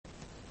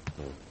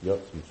got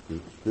some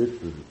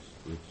scripture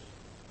that's,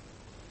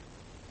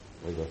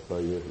 as I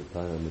say every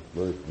time, it's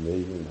very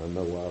familiar, and I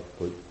know I've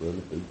preached from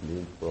it. These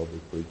men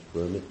probably preached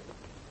from it.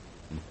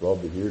 You've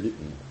probably heard it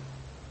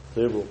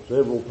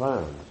several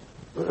times.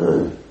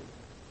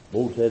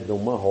 Lord's had it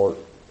on my heart,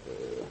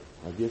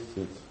 I guess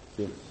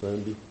since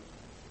Sunday,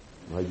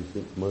 maybe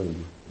since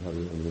Monday, I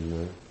remember in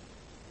there.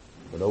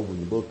 But over in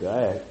the book of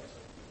Acts,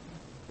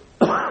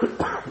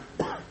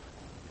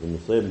 in the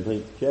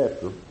 17th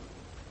chapter,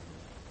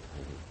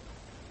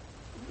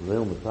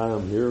 around the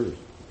time here,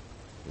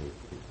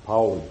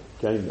 Paul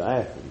came to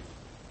Athens,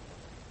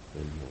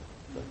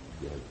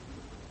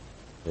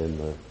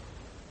 and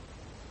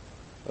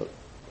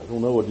I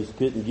don't know, I just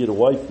couldn't get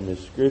away from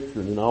this scripture,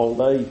 and then all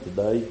day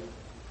today,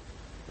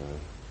 I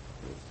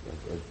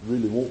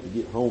really want to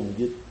get home and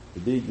get to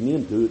digging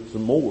into it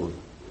some more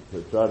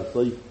to try to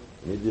see,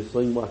 and it just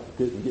seemed like I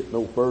couldn't get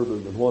no further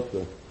than what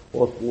the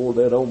Lord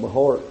had on my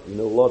heart. You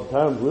know, a lot of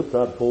times we'll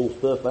try to pull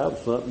stuff out of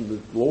something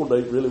that the Lord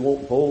ain't really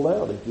wanting pulled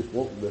out. He's just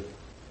wanting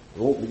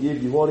to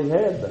give you what He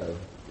had there.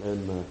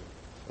 And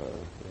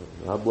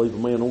I believe a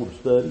man ought to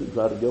study and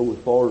try to go as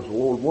far as the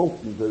Lord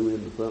wants him to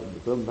into something.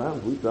 But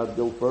sometimes we try to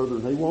go further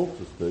than He wants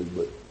us to.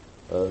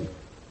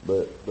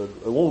 But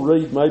I want to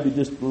read maybe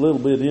just a little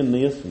bit in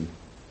this. And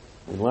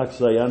like I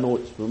say, I know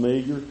it's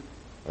familiar.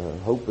 I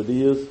hope it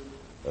is.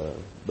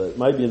 But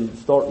maybe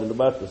starting in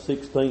about the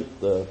 16th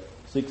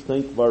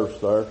verse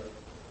there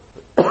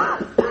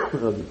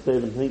of the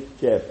 17th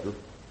chapter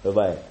of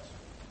Acts.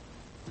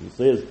 It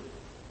says,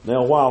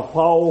 "Now while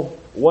Paul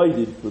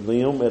waited for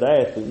them at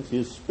Athens,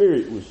 his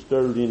spirit was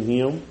stirred in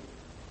him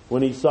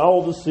when he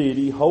saw the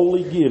city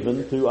wholly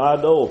given to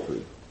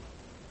idolatry.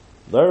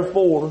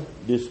 Therefore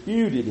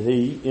disputed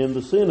he in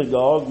the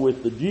synagogue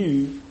with the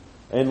Jews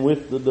and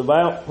with the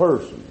devout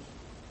persons,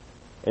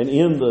 and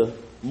in the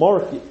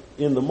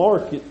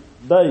market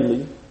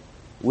daily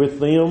with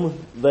them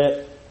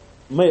that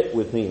met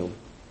with him.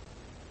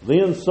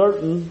 Then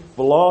certain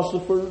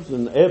philosophers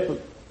and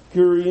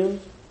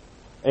Epicureans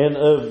and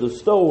of the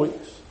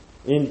Stoics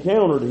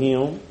encountered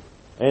him,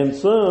 and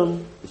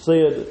some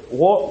said,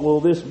 What will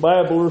this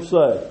babbler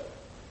say?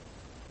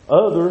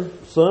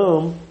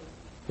 Some,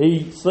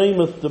 he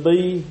seemeth to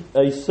be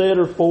a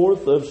setter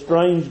forth of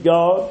strange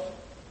gods,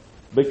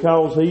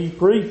 because he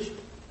preached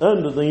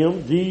unto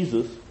them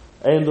Jesus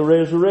and the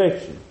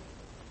resurrection.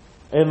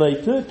 And they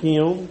took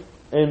him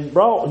and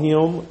brought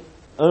him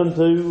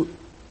unto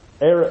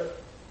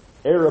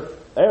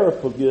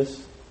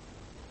Areopagus,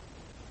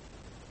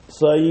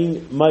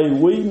 saying, May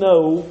we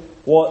know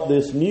what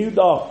this new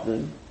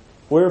doctrine,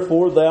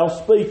 wherefore thou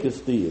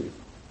speakest is.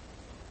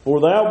 For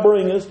thou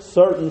bringest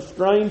certain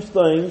strange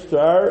things to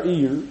our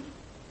ears.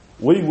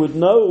 We would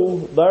know,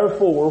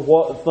 therefore,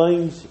 what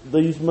things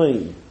these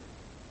mean.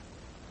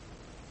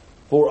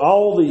 For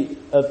all the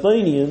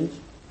Athenians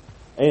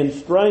and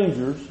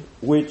strangers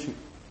which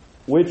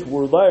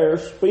were there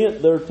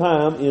spent their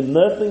time in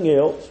nothing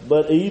else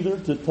but either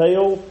to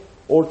tell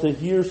or to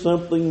hear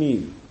something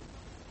new.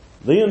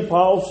 Then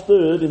Paul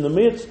stood in the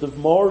midst of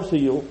Mars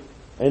Hill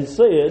and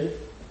said,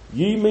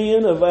 Ye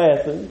men of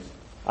Athens,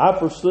 I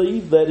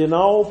perceive that in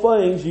all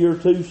things ye are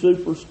too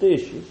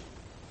superstitious.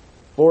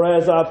 For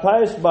as I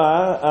passed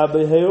by, I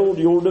beheld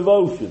your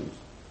devotions.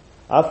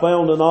 I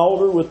found an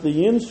altar with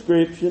the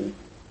inscription,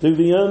 To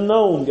the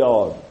unknown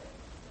God,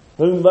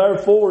 whom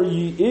therefore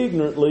ye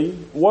ignorantly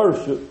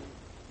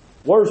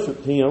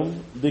worshipped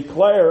him,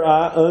 declare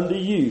I unto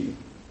you.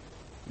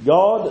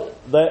 God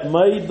that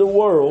made the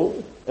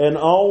world and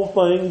all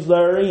things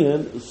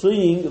therein,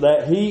 seeing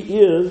that He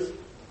is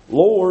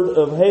Lord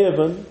of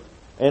heaven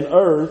and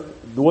earth,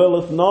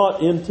 dwelleth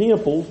not in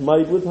temples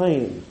made with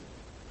hands,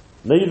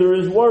 neither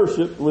is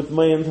worshipped with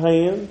man's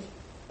hands,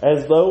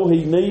 as though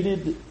He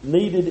needed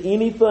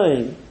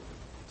anything,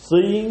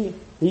 seeing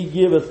He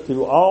giveth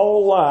to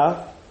all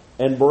life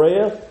and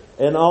breath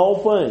and all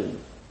things,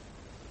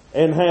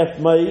 and hath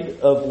made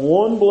of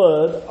one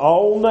blood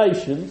all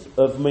nations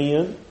of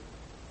men,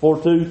 for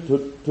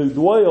to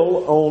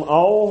dwell on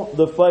all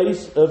the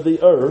face of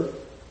the earth,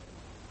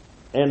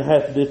 and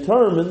hath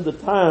determined the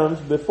times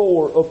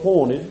before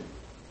appointed,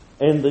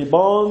 and the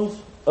bonds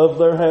of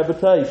their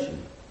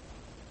habitation,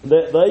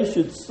 that they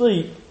should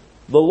seek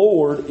the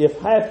Lord, if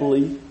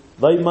happily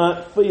they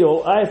might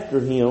feel after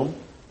Him,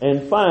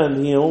 and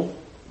find Him,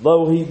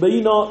 though He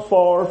be not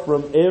far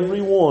from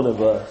every one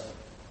of us.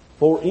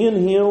 For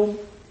in Him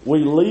we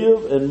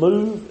live and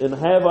move and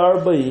have our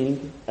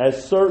being,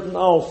 as certain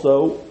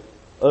also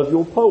of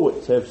your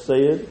poets have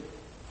said,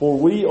 for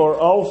we are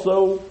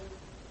also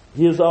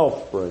His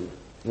offspring.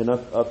 And I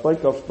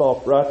think I'll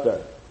stop right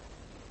there.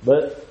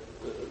 But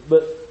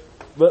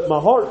my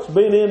heart's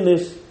been in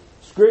this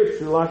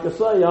scripture, like I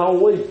say, all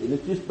week, and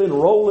it's just been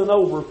rolling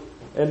over,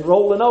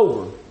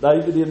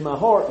 David, in my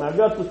heart. And I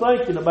got to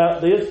thinking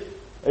about this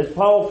as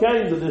Paul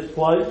came to this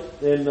place,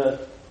 and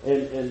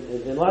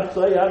like I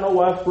say, I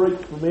know I've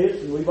preached from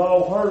this, and we've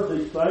all heard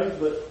these things,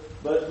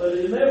 but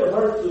it never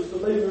hurts us to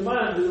be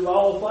reminded of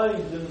all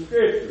things in the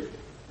Scripture.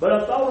 But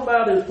I thought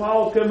about as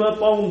Paul come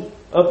up on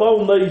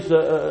these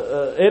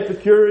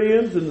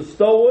Epicureans and the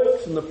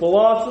Stoics and the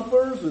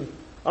philosophers and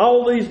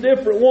all these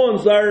different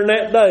ones there in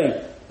that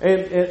day. And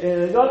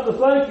it got to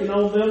thinking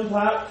on them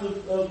types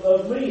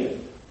of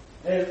men.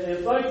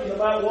 And thinking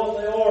about what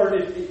they are.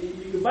 And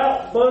you can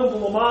about bundle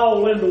them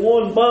all into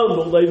one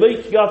bundle. They've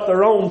each got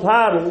their own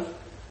titles.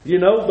 You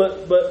know,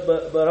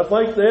 but I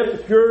think the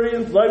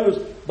Epicureans,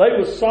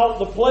 they sought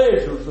the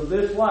pleasures of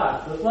this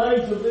life, the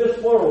things of this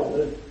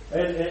world,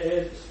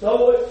 and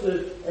Stoics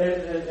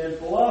and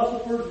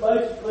philosophers,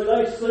 basically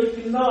they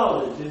seeking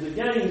knowledge and to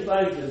gain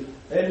things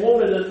and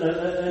wanted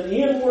an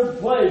inward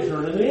pleasure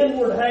and an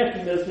inward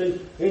happiness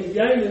in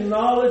gaining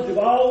knowledge of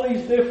all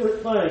these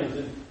different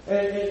things.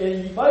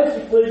 And you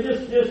basically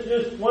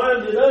just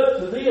wind it up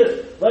to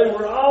this. They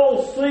were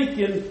all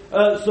seeking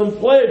some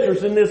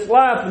pleasures in this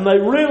life, and they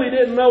really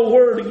didn't know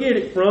where to get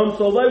it from,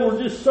 so they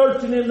were just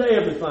searching into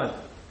everything.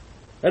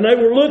 And they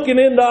were looking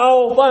into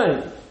all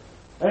things.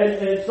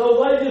 And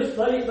so they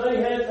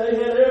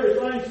had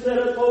everything set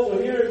up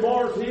over here at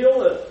Mars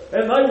Hill,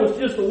 and they was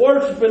just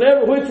worshiping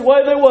every which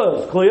way they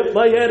was, Cliff.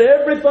 They had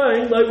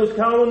everything they was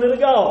calling it a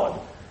God.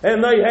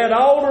 And they had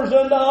altars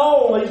unto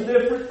all these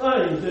different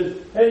things.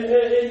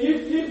 And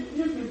you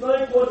can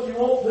think what you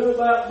want to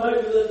about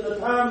maybe the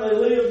time they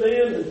lived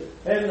in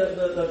and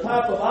the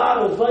type of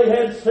idols they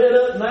had set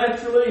up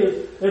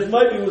naturally as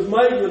maybe was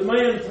made with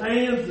man's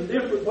hands and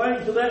different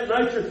things of that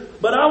nature.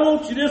 But I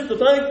want you just to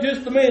think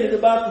just a minute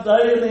about the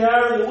day and the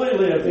hour that we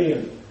live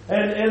in.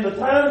 And the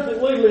times that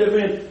we live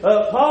in.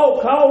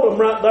 Paul called them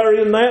right there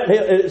in that.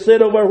 It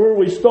said over where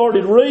we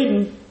started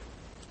reading.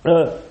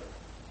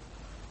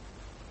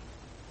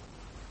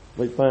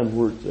 Let me find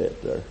where it's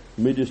at there.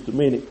 Give me just a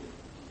minute.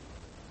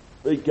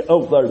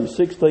 Oh, there it is,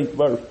 16th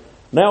verse.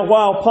 Now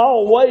while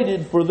Paul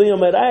waited for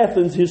them at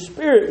Athens, his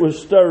spirit was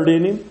stirred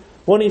in him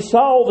when he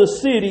saw the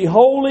city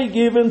wholly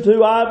given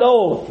to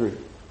idolatry.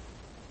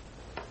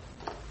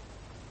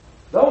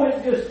 Don't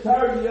it just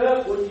tear you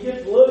up when you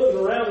get to looking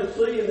around and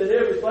seeing that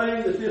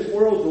everything that this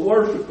world's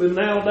worshiping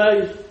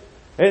nowadays?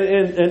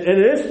 And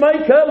this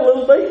may cut a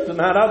little deep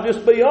tonight. I'll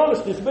just be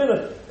honest. It's been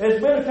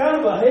a kind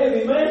of a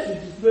heavy message.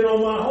 It's been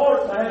on my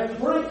heart to have to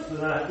preach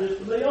tonight, just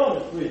to be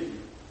honest with you.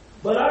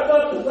 But I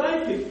got to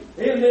thinking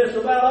in this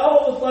about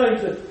all the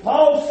things that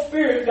Paul's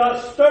spirit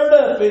got stirred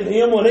up in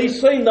him when he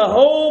seen the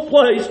whole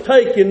place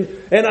taken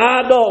in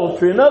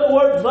idolatry. In other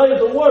words,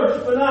 they were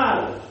worshiping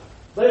idols.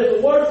 They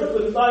were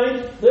worshiping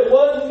things that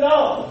wasn't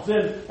God's.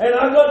 And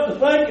I got to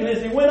thinking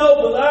as he went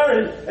over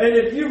there, and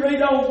if you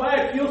read on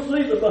back, you'll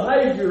see the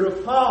behavior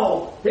of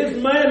Paul. His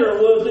manner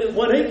was that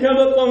when he come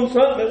up on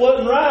something that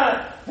wasn't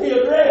right, he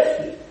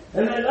addressed it.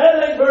 And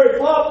that ain't very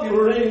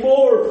popular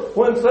anymore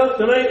when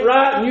something ain't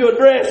right and you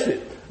address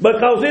it.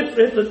 Because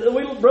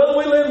brother,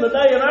 we live in the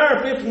day and hour.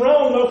 If it's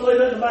wrong, don't say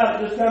nothing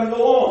about it. Just kind of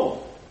go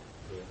on.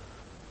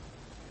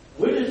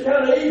 We just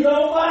kind of ease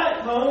on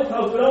back, Mama,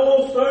 because we don't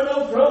want to stir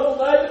no trouble,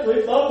 David.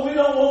 We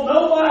don't want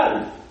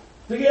nobody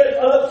to get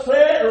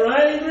upset or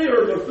angry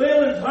or their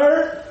feelings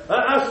hurt.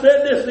 I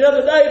said this the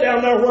other day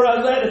down there where I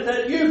was at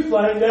that youth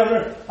thing down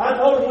there. I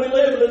told them we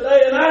live in a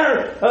day and hour,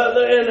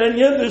 and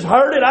you just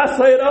heard it. I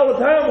say it all the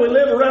time. We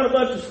live around a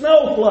bunch of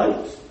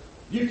snowflakes.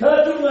 You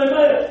touch them, they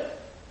melt.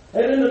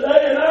 And in the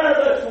day and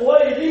hour, that's the way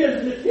it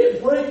is. And the kids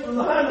preach from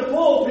behind the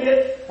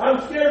pulpit. I'm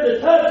scared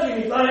to touch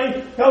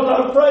anything because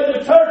I'm afraid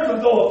the church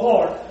will go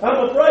apart.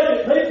 I'm afraid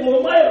that people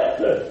will melt.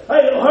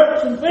 Hey, it'll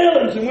hurt some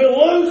feelings and we'll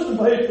lose some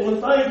people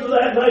and things of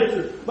that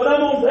nature. But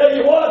I'm going to tell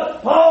you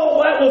what,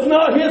 Paul, that was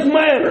not his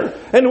manner.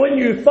 And when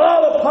you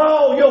follow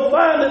Paul, you'll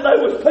find that there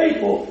was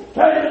people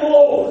turning to the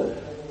Lord.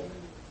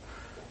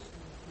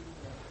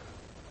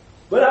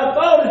 But I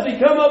thought as he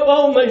come up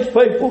on these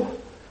people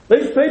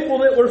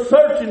that were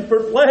searching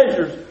for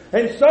pleasures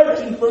and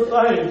searching for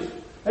things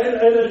and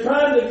they're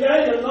trying to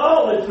gain a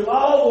knowledge of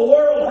all the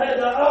world had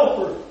to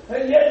offer.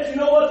 And yet, you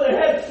know what they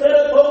had set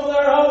up over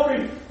their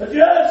offering?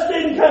 Just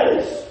in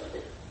case.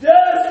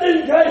 Just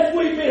in case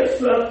we miss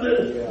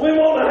something. Yeah. We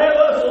want to have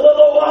us a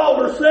little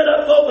altar set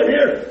up over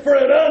here for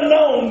an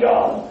unknown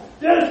God.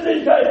 Just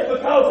in case,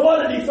 because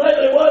what did he say?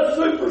 They was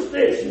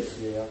superstitious.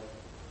 Yeah.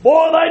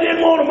 Boy, they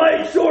didn't want to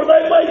make sure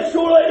they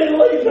didn't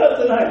leave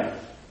nothing out.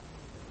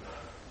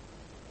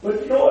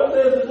 But you know what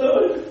they're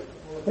doing?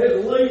 They're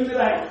leaving it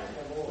out.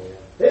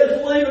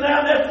 They're leaving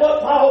out. That's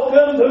what Paul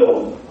come to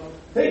them.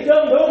 He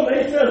come to them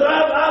and he says,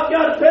 I've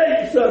got to tell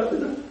you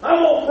something.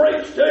 I'm going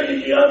to preach to you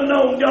the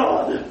unknown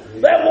God.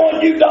 That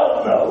one you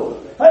don't know.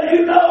 Hey,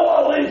 you know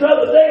all these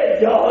other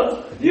dead gods.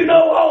 You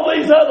know all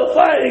these other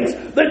things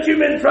that you've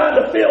been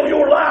trying to fill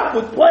your life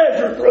with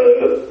pleasure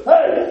through.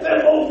 Hey,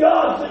 them old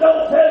gods that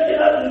don't tell you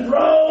nothing's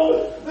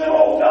wrong. Them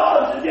old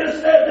gods that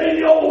just says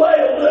any old way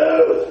will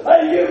do.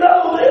 Hey, you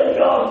know them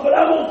gods, but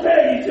I'm going to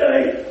tell you,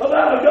 Jay,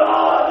 about a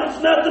God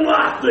that's nothing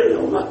like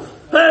them.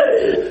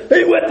 Hey,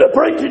 he went to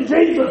preaching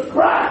Jesus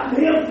Christ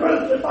and Him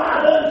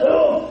crucified unto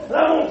Him. And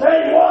I'm going to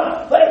tell you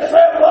what, there's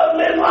several of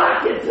them didn't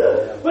like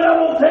it. But I'm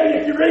going to tell you,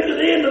 if you read to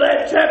the end of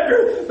that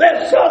chapter,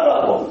 there's some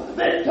of them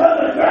that come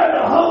and grab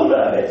a hold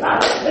of it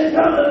and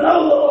come to know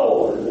the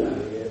Lord.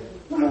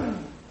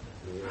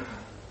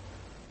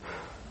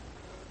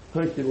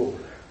 Thank you, Lord.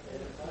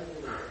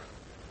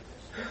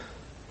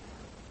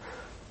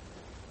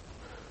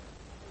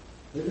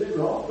 Is it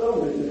wrong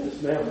though in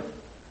this now?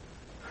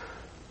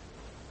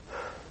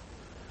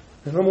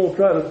 And I'm going to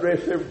try to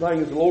address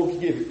everything as the Lord's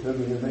given it to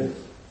me in this.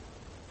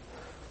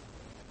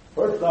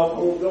 First off, I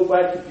want to go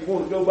back, if you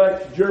want to go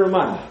back to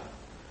Jeremiah.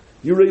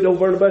 You read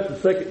over about the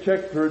second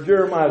chapter of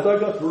Jeremiah. As I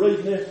got to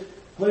reading this,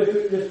 Cliff,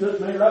 it just took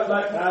me right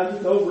back to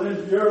Isaac over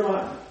into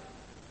Jeremiah.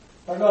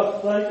 I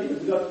got to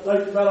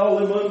thinking about all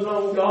them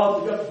unknown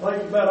gods. I got to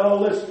thinking about all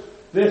this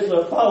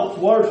false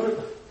worship.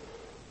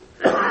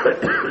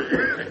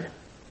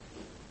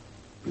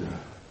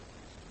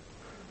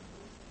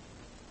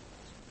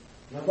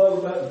 And I thought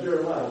about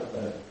Jeremiah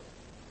today.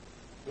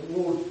 The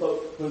Lord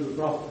spoke through the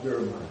prophet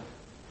Jeremiah.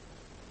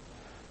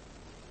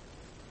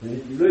 And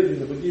if you read in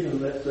the beginning of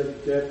that second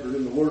chapter,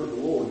 then the word of the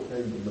Lord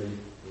came to me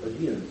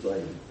again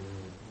saying,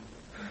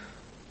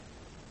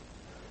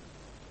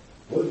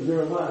 it wasn't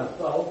Jeremiah's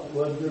thoughts, it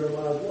wasn't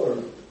Jeremiah's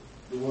words.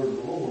 The word of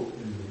the Lord came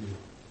to him.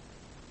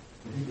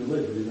 And he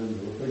delivered it unto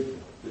the people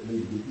that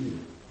needed to hear.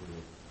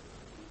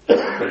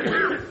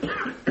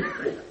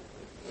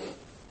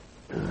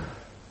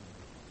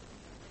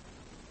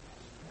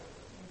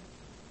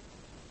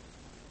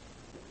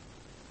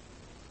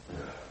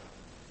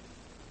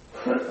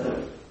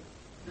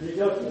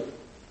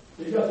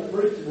 He got the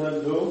preaching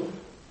unto them,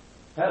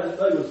 how that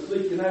they was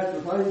seeking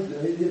after things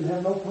that he didn't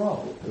have no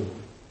profit to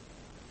them.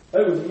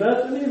 There was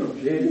nothing in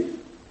them, Jenny.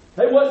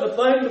 There wasn't a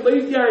thing to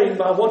be gained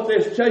by what they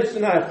was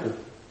chasing after.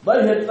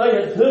 They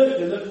had took,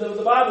 and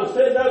the Bible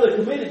said now they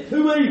committed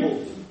two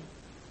evils.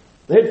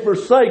 They had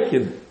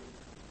forsaken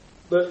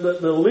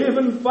the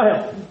living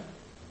fountain.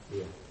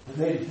 And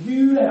they had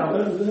hewed out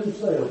unto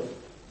themselves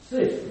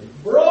systems,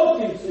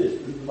 broken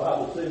systems, the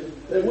Bible says,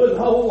 that wouldn't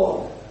hold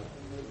water.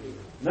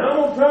 Now I'm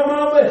going to try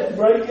my best to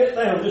break it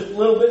down just a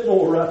little bit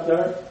more right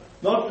there.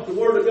 Not that the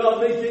Word of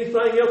God needs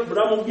anything else, but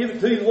I'm going to give it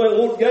to you the way the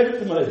Lord gave it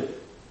to me.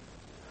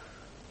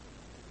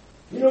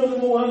 You know the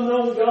more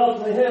unknown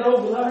gods they had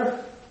over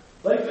there?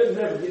 They could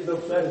never get no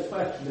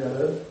satisfaction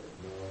out of them.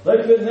 They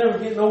could never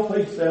get no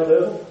peace out of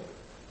them.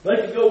 They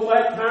could go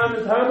back time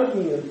and time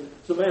again,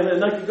 Savannah,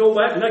 and they could go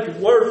back and they could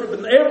worship,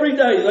 and every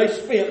day they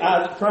spent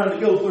Isaac trying to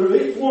go through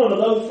each one of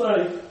those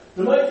things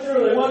to make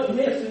sure they wasn't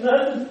missing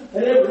nothing,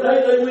 and every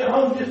day they went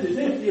home just as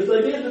empty as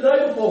they did the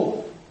day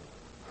before.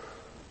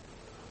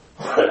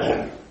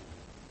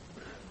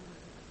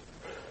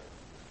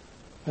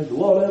 As a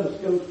lot of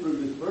us go through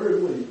this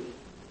very week,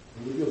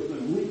 and we go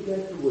through week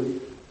after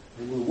week,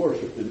 and we're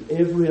worshiping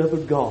every other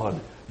God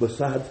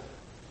besides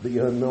the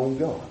unknown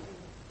God.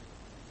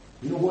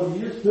 You know what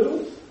He is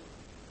to us?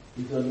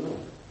 He's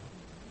unknown.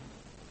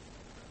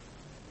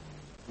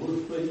 We're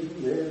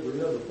feeding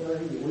every other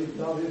thing that we've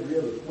got, every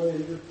other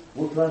pleasure.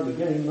 We're trying to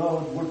gain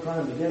knowledge. We're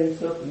trying to gain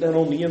something down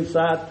on the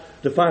inside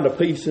to find a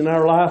peace in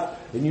our life.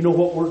 And you know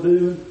what we're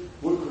doing?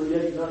 We're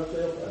creating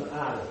ourselves an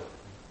idol.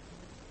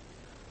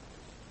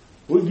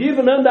 We're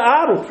giving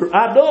unto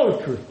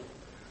idolatry.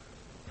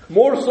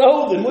 More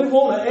so than we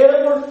want to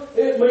ever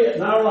admit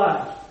in our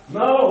lives.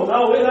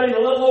 No, it ain't a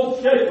little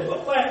old shape of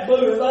a fat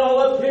Buddha all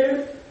up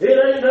here. It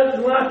ain't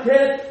nothing like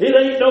that. It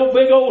ain't no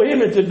big old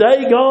image of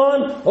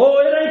Dagon. Oh,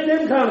 it ain't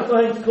them kind of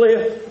things,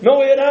 Cliff.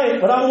 No, it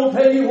ain't. But I'm going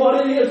to tell you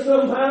what it is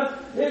sometimes.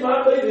 It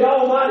might be the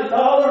almighty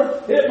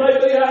dollar. It may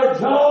be our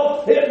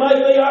job. It may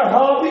be our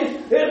hobbies.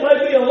 It may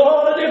be a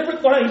lot of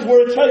different things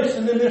we're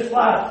chasing in this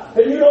life.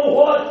 And you know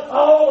what?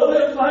 All of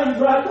them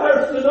things right there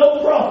is to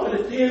no profit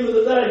at the end of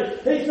the day.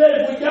 He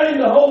said if we gain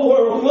the whole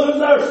world and lose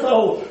our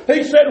soul,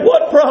 He said,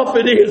 what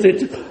profit is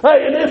it?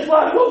 Hey, and it's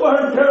like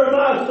over in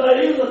Jeremiah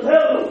today. He was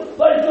telling them,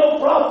 there's no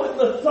profit in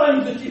the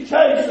things that you're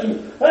chasing.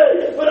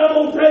 Hey, but I'm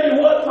going to tell you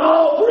what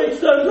Paul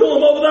preached unto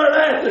them over there in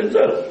Athens.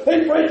 He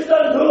preached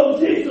unto them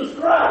Jesus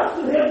Christ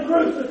and Him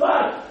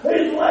crucified.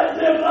 He's letting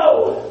them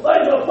know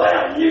there's a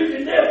fountain you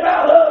can dip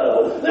out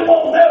of that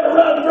won't never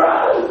run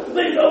dry.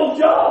 These old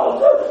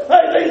jobs,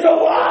 hey, these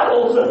old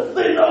idols,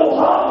 these old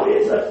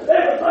hobbies,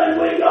 everything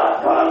we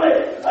got from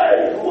it.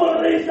 Hey, one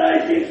of these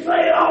days you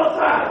say it all the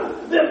time.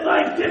 Them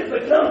things just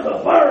becomes a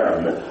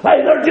burden.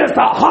 Hey, they're just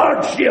a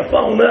hardship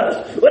on us.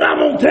 But I'm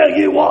going to tell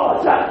you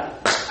what,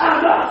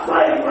 I'm not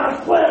saved when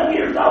I'm 12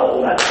 years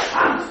old.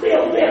 I'm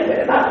still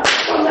living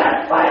from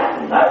that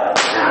fountain.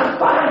 I'm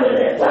finding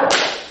it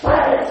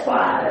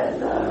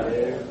satisfying.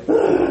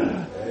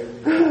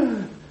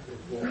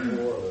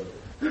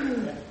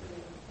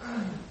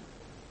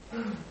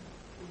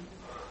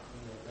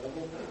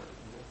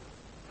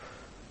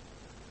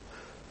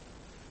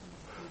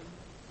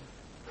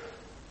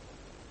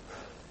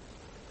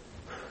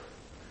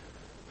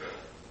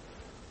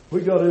 We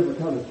got every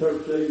kind of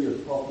church there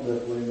is popping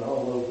up in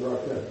all over our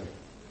country.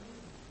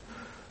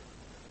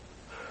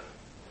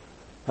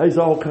 There's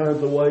all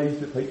kinds of ways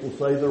that people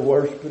say they're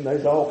worshiping.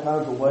 There's all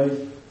kinds of ways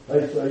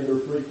they say they're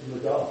preaching the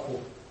gospel.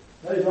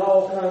 There's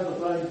all kinds of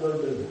things they're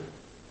doing.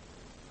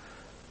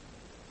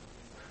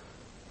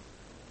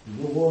 You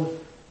know what?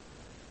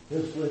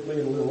 This slip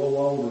in a little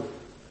longer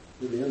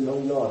to the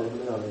unknown God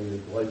every now and then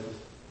in places.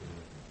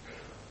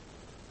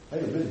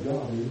 Ain't a bit of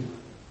God in them.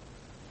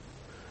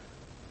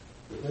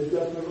 But they've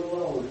got their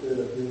little altar set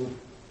up to them,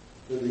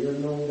 to the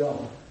unknown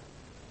God.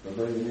 They're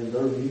bringing in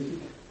their music.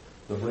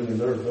 They're bringing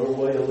their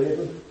way of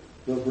living.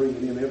 They're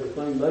bringing in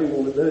everything they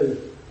want to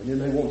do. And then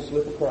they want to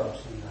slip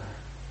across in there.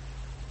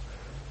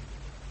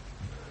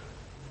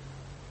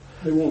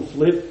 They want to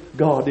slip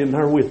God in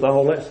there with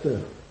all that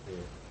stuff.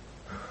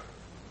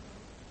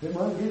 It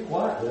might get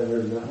quiet down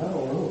there tonight. I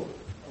don't know.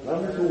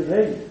 I'm just going to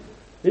tell you.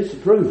 It's the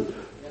truth.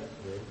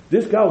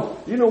 This goes,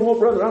 you know what,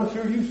 brother, I'm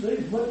sure you see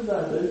as much as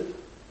I do.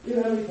 You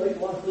know how many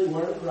people I see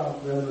wearing a cross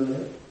around their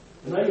neck?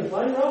 And ain't a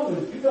thing wrong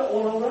with it. You got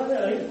one on right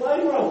now, ain't a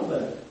thing wrong with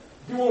that.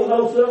 If you want to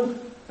know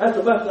something, that's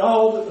about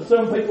all that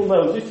some people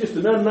know. It's just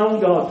an unknown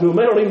God to them.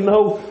 They don't even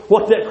know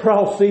what that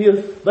cross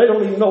is. They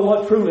don't even know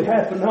what truly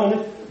happened on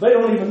it. They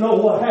don't even know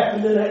what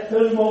happened in that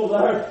tomb over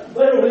there.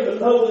 They don't even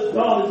know that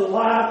God is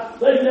alive.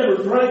 They've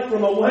never drank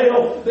from a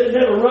well that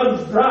never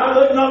runs dry.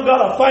 They've not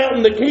got a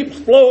fountain that keeps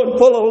flowing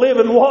full of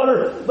living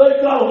water.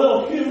 They've got a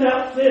little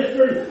hewn-out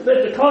cistern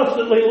that's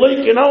constantly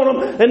leaking on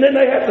them, and then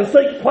they have to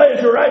seek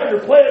pleasure after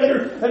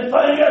pleasure and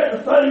thing after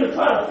thing to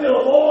try to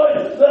fill a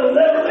void that'll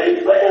never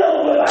be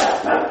filled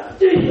without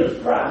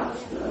Jesus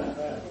Christ.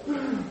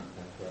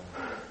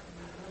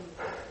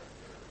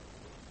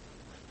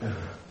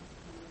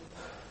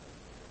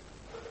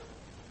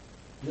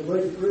 You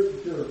make a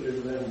Christian church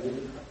every now and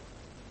then.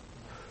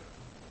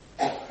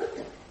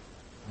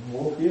 You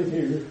walk in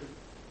here, you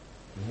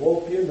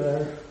walk in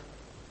there,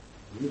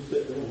 you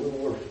sit there and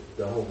we'll worship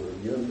the altar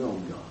of the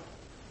unknown God.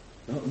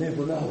 Not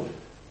never know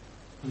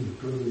who He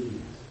truly is.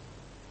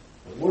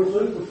 And we're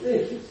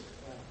superstitious.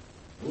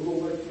 We're going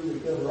to make sure we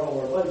cover all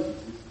our bases.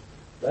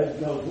 That's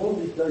because one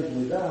of these days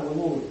when we die, we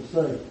want it to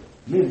say,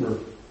 member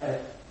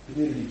at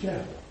Community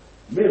Chapel.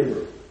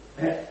 Member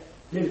at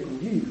Pinnacle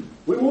Youth.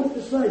 We want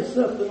to say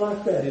something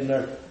like that in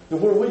there, to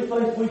where we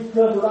think we've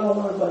covered all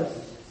our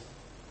bases.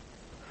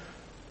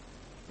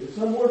 If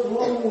somewhere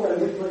along the way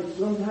we make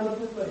some kind of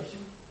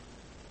profession.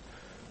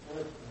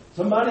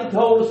 Somebody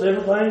told us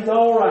everything's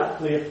all right,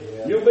 Cliff.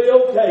 Yeah. You'll be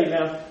okay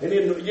now. And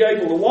then you're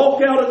able to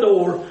walk out a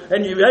door,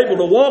 and you're able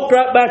to walk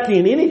right back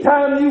in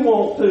anytime you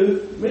want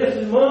to,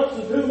 missing months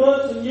and 2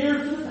 months and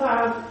years at a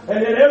time,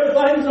 and then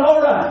everything's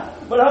all right.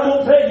 But I'm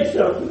going to tell you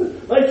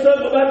something. There's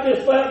something about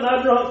this fountain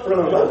I drunk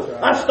from.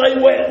 I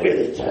stay wet with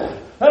it.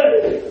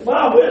 Hey,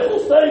 my whistle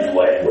stays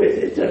wet with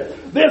it.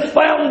 This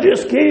fountain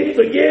just keeps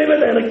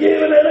a-giving and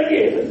a-giving and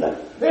a-giving.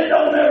 It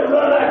don't ever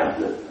run out.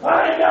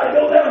 I ain't got to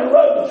go down the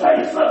road and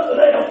chase something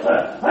else.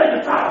 I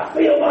ain't try to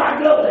fill my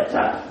gullet.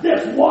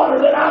 This water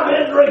that I've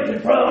been drinking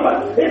from,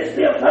 it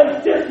still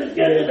tastes just as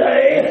good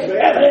today as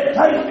it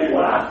tasted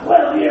when I was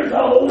 12 years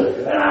old,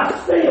 and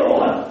I still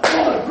want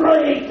to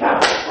drink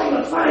from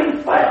the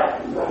same fountain.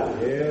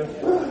 Yeah,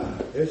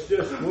 it's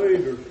just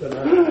sweeter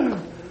tonight.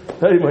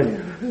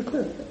 Amen.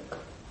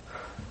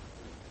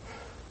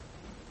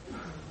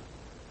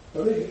 I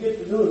need to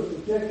get to know it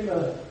and check it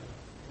out.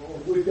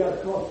 If we've got a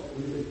cost,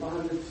 we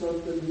find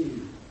something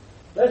new.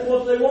 That's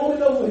what they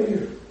wanted over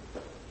here.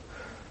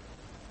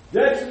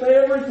 Jackson,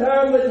 every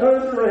time they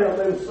turned around,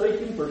 they were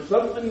seeking for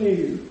something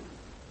new.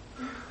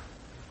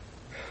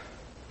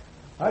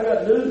 I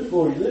got news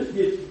for you. This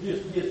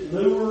just gets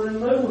newer and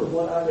newer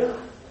what I got.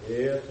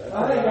 Yes,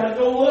 I ain't got to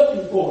go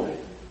looking for it.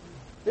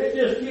 It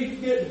just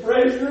keeps getting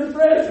fresher and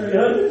fresher, you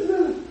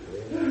understand?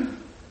 Yeah.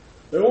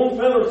 The one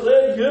fellow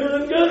said, gooder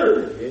and gooder.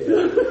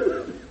 Yeah.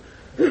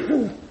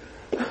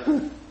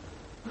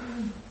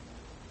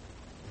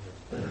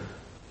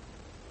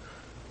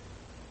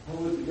 I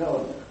wish to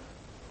God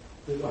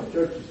that our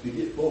churches could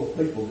get full of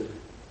people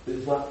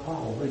that's like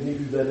Paul. They knew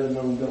that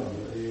unknown God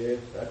was. Yes,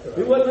 that's right.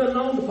 He wasn't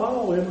unknown to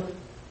Paul, Emma.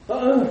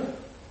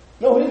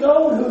 No, he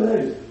knows who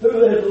they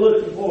was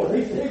looking for.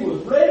 He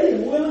was ready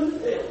and willing to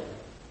tell them.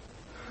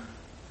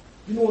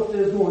 You know what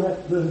they're going to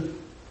have to do?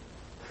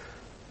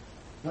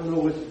 I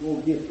know it's going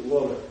against a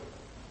lot of,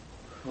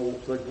 I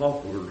won't say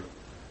popular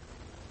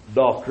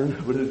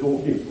doctrine, but it's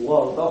going against a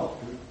lot of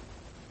doctrine.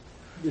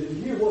 Did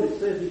you hear what it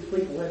said these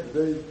people have to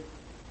do?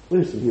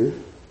 Listen here.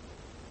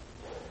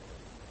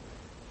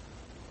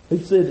 He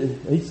said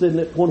in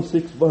that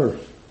 26th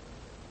verse,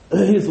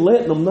 he's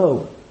letting them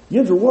know,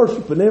 you're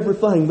worshiping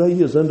everything there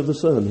is under the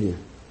sun here.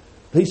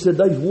 He said,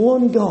 there's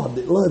one God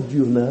that loved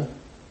you enough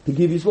to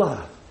give His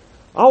life.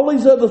 All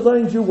these other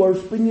things you're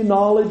worshiping, your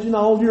knowledge and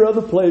all your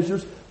other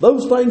pleasures,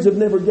 those things have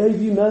never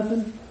gave you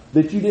nothing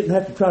that you didn't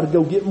have to try to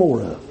go get more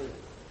of.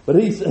 But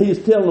he is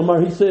telling them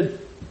there, he said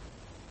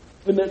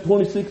in that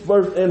 26th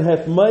verse, and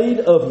hath made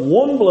of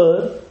one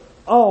blood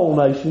all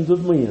nations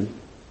of men,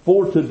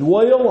 for to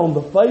dwell on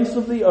the face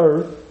of the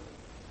earth,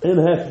 and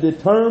hath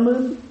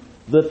determined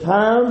the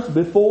times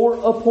before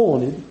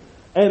appointed,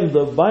 and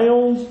the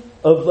bounds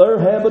of their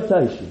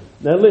habitation.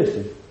 Now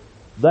listen,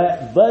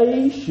 that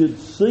they should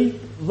seek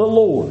the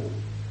Lord,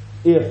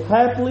 if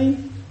haply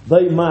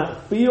they might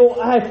feel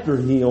after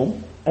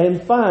Him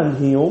and find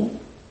Him,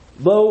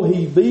 though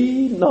He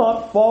be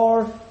not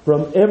far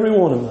from every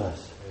one of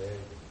us.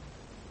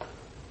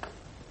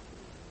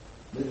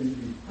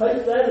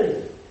 Take that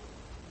in.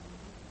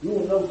 You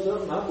want to know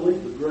something? I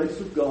believe the grace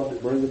of God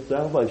that bringeth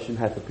salvation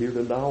hath appeared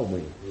unto all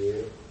men.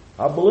 Yeah.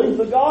 I believe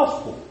the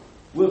gospel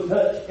will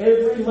touch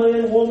every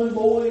man, woman,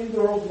 boy, and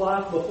girl's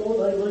life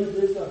before they leave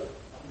this earth.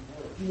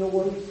 You know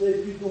what he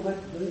said you're going to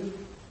have to do?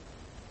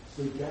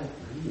 Seek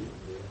after him.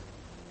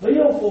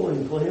 Feel for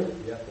him,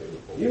 Clem. Yeah.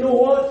 You know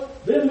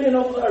what? Them men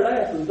over there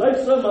at Athens,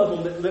 there's some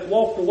of them that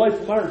walked away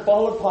from there and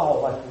followed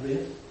Paul after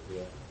this.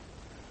 Yeah.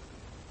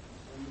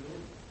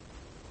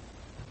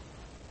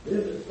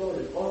 Them that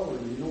started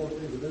following, you know what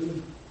they were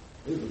doing?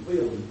 They were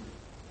feeling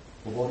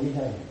for what he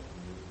had.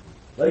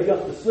 They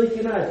got to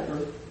seeking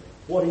after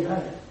what he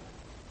had.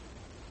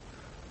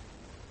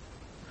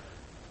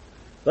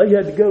 They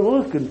had to go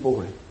looking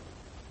for him.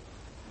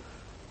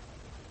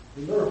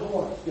 And their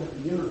hearts got to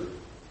yearn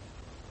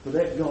for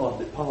that God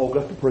that Paul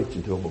got to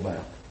preaching to them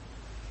about.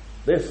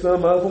 There's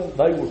some of them,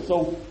 they were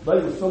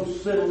so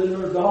settled in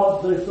their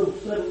gods, they were so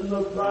settled in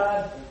their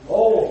pride.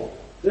 Oh,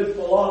 them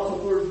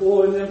philosophers,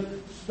 boy, and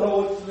them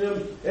Stoics and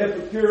them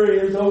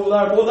Epicureans over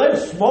there, boy, they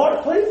were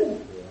smart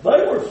people.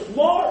 They were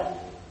smart.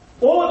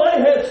 Boy, they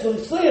had some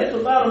sense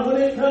about them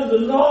when it comes to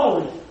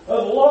knowledge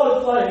of a lot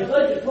of things.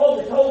 They could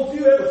probably told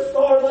you every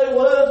star they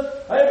was,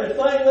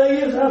 everything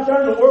they is out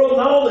there in the world,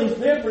 and all these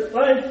different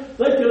things.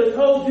 They could have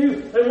told you.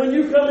 And when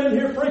you come in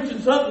here preaching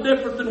something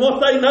different than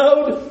what they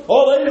knowed,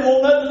 oh, they didn't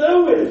want nothing to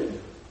do with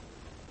it.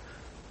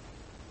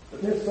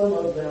 But there's some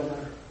of them down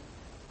there.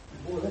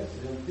 Boy, that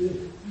sounds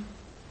good.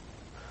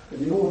 And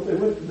you know what they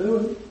went to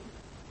doing?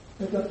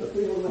 They got to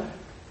feel that.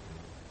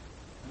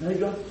 And they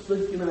got to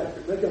seeking after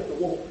it. They got to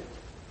want it.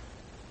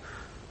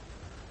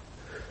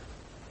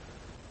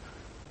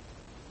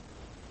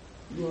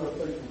 You know what I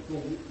think we're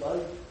going to get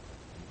saved?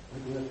 We're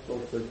going to have to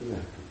start seeking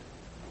after it.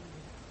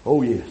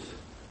 Oh, yes.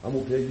 I'm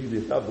going to tell you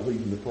this. I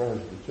believe in the prayers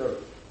of the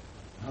church.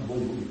 I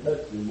believe we can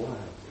touch them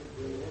lives.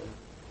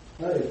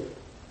 Hey,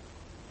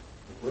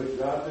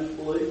 preacher, I just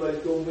believe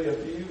there's going to be a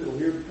few that'll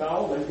hear the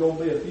call. There's going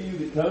to be a few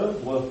that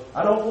come. Well,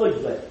 I don't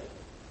believe that.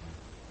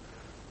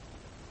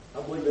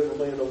 I believe every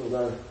man over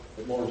there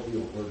at Mars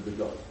Hill heard the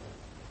gospel.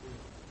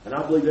 And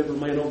I believe every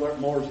man over at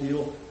Mars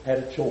Hill had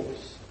a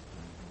choice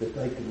that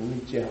they could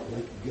reach out and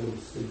they could go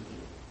seek him.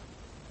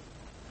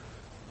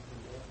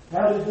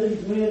 How did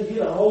these men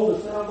get a hold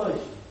of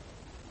salvation?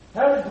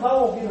 How did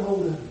Paul get a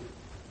hold of it?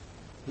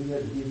 He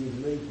had to get his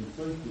knees and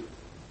seek it.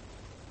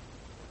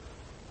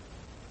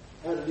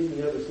 How did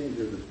any other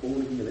sinner that's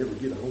born again ever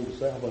get a hold of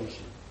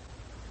salvation?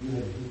 You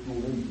had to get your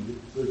knees and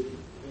get to seek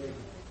him.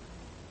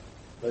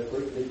 That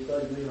preacher, he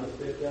said to me, I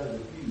stepped out of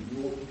the pew.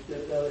 You know what you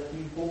stepped out of that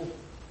pew for?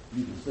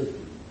 You can seek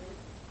him.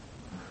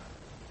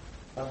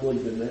 I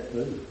believe in that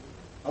too.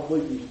 I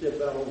believe you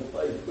step out on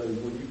faith, buddy,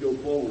 when you go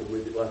forward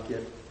with it like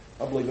that,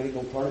 I believe it ain't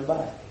going to turn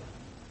back.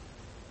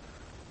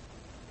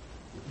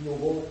 But you know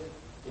what?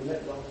 When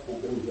that gospel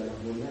goes out,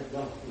 when that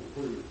gospel is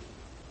preached,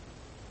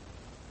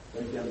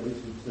 there's got to be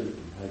some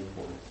seeking take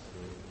place.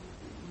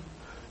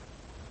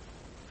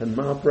 And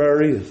my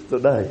prayer is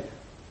today,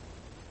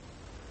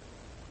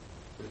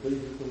 that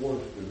these are the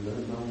worshipers and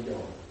unknown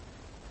God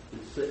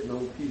that's sitting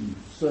on pews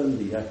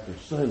Sunday after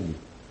Sunday,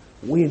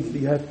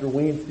 Wednesday after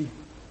Wednesday.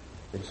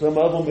 And some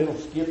of them, it'll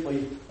skip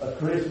a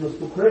Christmas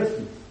to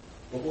Christmas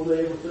before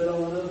they ever sit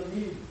on another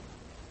pew.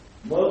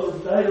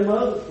 Mother's Day to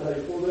Mother's Day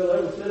before they'll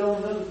ever sit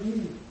on another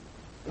pew.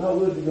 And I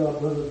would to God,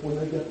 brothers, when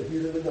they got to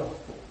hear the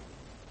gospel,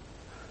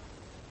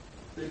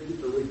 they'd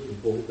get to reaching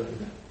for it,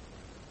 baby.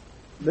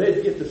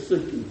 They'd get to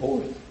seeking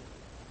for it.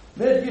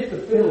 They'd get to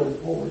feeling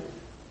for it.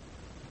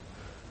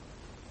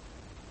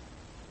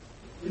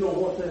 You know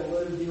what that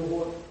was? You know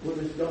what? When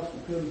this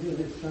gospel comes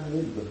in, it's shining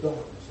into the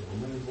darkness of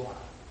a man's life.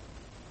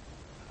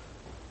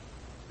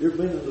 You ever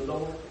been in the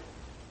dark?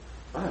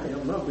 I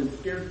have. I've been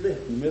scared to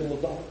death in the middle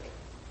of the dark.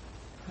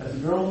 As a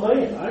grown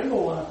man, I ain't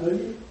gonna lie to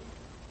you.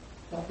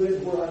 I've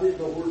been where I didn't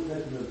know where to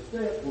take another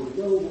step, where to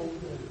go, what to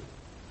do.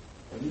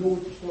 And you know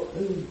what you start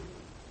doing?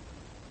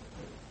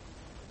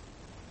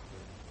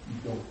 You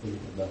don't feel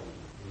the dark.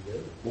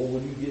 Well,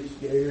 when you get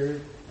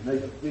scared and they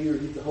fear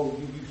gets a hold of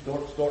you, you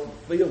starting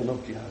to feel,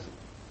 don't you, Isaac?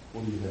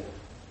 What do you have?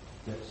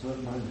 That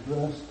something I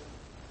trust?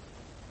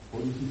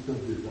 What does he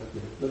still do? Like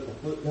that? Put my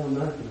foot down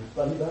there and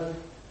stay there?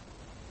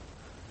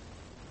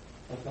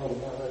 I thought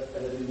about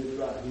that in this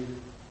right here.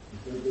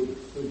 Instead of go to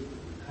sleep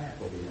and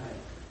happily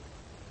after.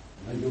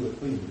 And they go to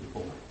feeling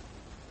for it.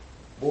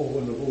 Boy,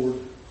 when the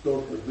Lord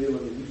starts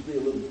revealing and you see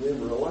a little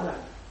glimmer of light,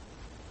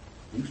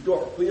 you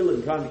start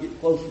feeling trying to get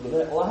closer to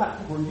that light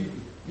where you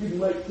can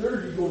make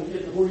sure you're going to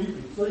get to where you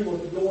can see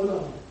what's going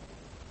on.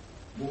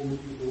 Boy, when you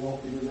get to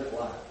walking in that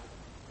light,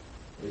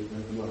 there ain't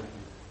nothing like it.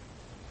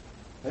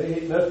 There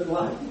ain't nothing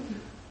like it.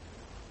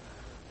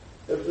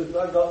 Ever since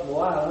I got in the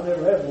light, I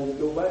never had one to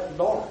go back to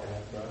dark.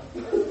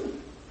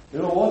 You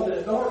know what?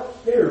 That dark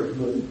scares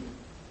me.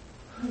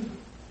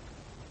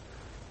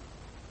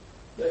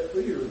 That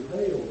fear of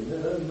hell and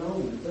that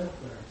unknown is out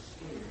there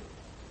scared.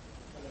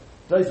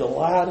 There's a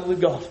light of the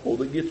gospel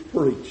that gets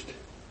preached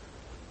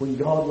when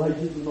God lays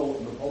his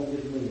anointing upon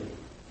his men.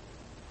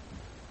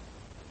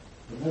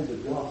 And there's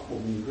a gospel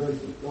and the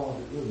grace of God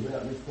that goes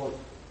out in this place.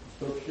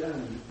 start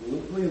shining just a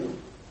little glimmer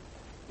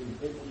in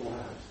people's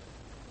lives.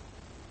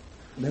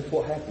 And that's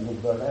what happened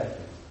over there at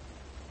Athens.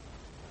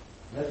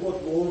 That's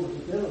what the Lord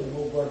was telling him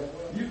over there.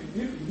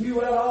 You can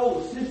hew out all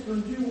the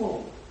cisterns you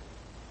want.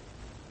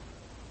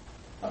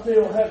 I'll tell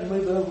you what happened to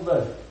me the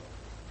other day.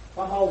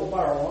 I hauled a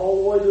barrel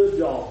all the way to the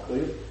jaw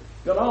cliff.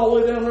 Got all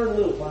the way down there in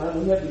Little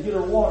Pine. We had to get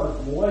our water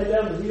from way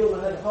down the hill,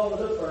 and I had to haul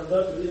it up there and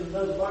dump it in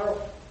another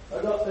barrel.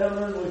 I got down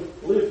there and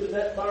we lifted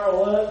that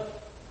barrel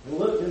up and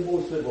looked, and the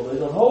boy said, well,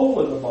 there's a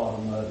hole in the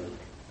bottom of it.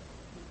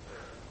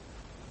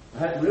 I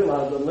hadn't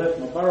realized I'd left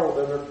my barrel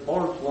down there at the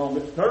barn so long.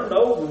 It's turned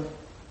over,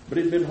 but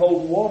it'd been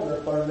holding water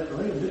up there in that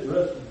rim. It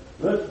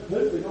rusted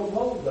quickly, no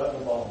holes out in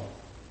the bottom.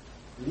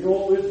 And you know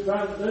what we was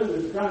trying to do?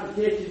 We was trying to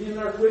catch it in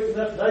there quick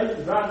enough, Dave,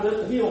 to drive it up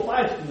the hill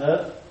fast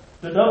enough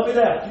to dump it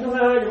out. You know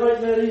how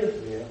aggravating that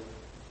is? Yeah.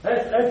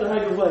 That's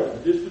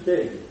aggravating, just to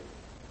tell you.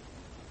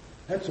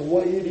 That's the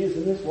way it is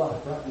in this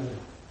life right now.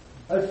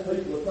 Those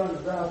people are trying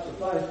to drive so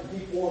fast to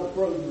keep water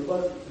frozen their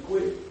buckets so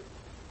quick.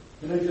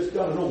 And they just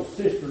got an old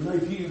cistern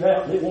they've hewed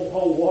out and they won't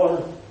hold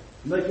water.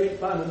 And they can't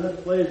find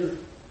enough pleasure.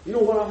 You know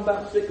what I'm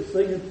about sick of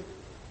seeing?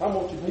 I'm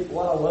watching people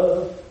I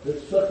love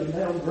that's sucking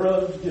down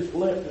drugs just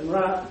left and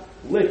right,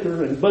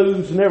 liquor and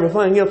booze and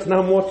everything else, and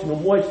I'm watching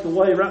them waste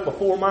away right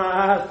before my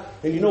eyes.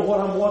 And you know what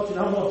I'm watching?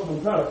 I'm watching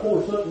them try to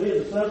pour something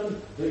into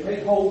something they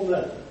can't hold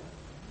nothing.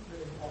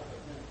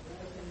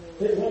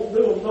 It won't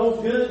do them no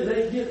good. It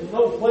ain't getting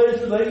no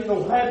pleasure. There ain't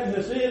no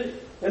happiness in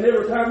it. And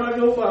every time I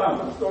go by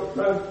them, I start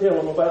trying to tell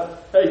them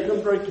about, hey,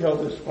 come drink out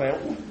of this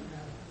fountain.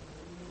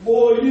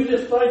 Boy, you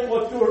just think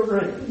what you're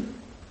drinking.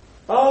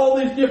 All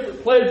these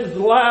different pleasures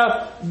of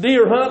life,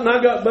 deer hunting.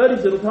 I got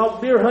buddies that'll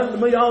talk deer hunting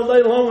to me all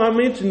day long. I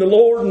mention the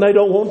Lord and they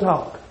don't want to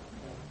talk.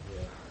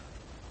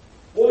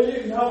 Boy,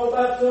 you can talk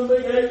about some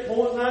big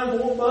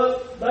 8.9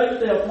 buck.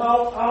 They'll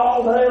talk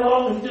all day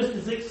long and just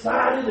as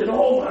excited and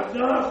oh my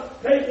gosh,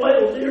 can't wait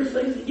till deer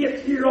season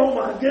gets here. Oh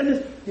my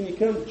goodness. Can you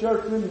come to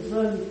church with me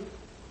Sunday?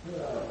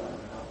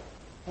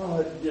 Oh,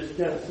 I just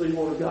kind of see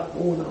what I got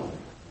going on.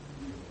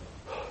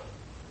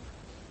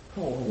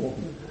 Oh, I want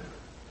to.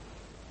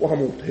 Well, I'm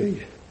going to tell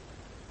you,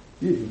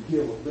 you can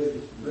kill the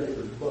biggest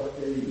record buck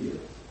there is.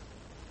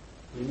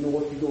 And you know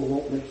what you're going to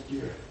want next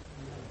year?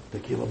 To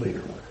kill a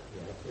bigger one.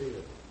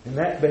 And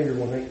that bigger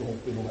one ain't going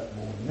to fill that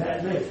boy. And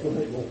that next one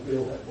ain't going to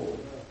fill that boy.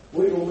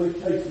 We're going to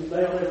be chasing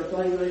down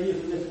everything there is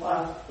in this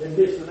life and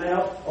missing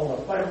out on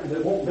a family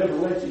that won't never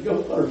let you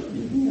go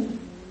thirsty again.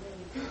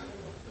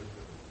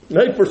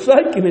 They've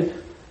forsaken it.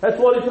 That's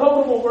what he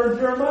told them over in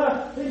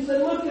Jeremiah. He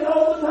said, look at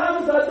all the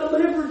times I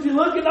delivered you.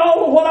 Look at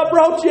all of what I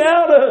brought you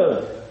out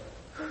of.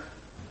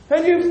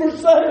 And you've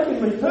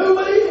forsaken me. Two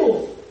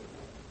evils.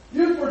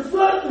 You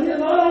forsook me, and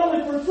not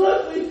only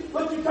forsook me,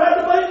 but you tried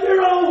to make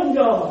your own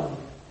God.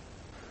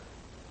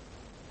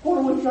 What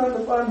are we trying to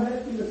find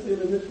happiness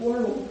in this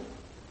world?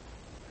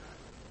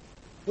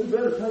 We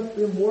better take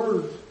them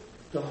words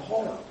to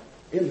heart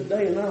in the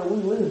day and hour we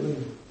live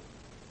in.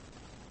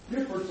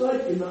 You're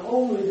forsaking the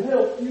only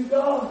help you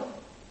got.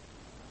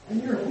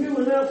 And you're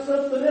hewing out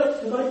something else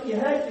to make you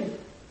happy.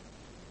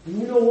 And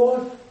you know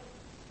what?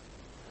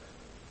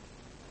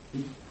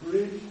 He's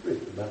pretty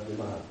strict about the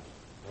Bible.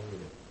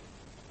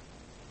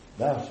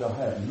 Thou shalt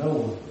have no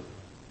other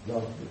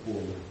gods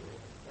before me.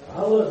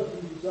 I love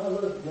Jesus. I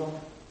love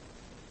God.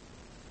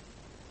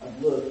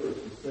 I'd love for us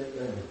to sit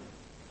down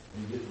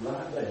and just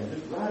write down.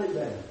 Just write it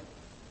down.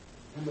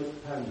 How much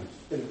time you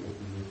spent with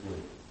him this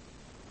week?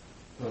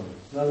 From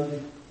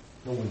Sunday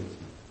to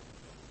Wednesday.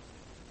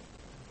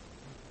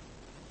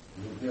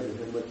 You don't tell me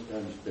how much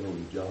time you spend on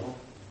your job,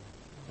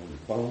 on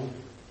your phone,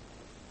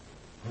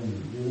 on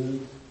your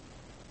goods,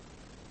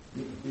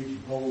 getting the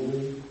fishing pole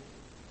in.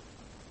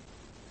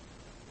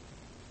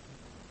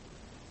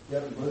 You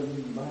got the money in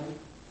your bank.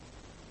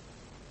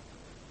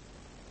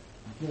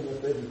 You can't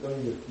let everything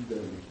that you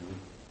done this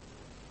week.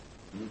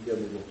 You tell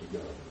me what you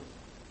got.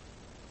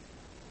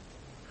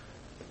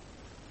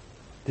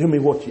 Tell me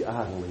what your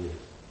idol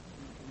is.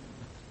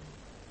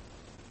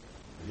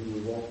 And then we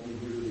walk in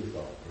here to this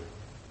altar.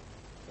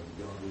 And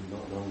God, we've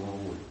not done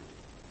wrong with it.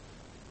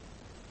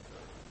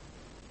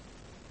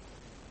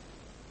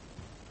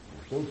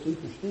 We're so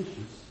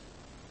superstitious.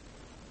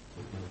 I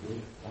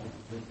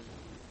don't think so.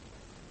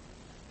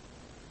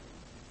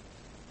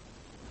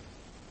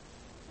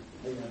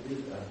 Hey, I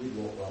did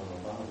walk by my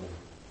Bible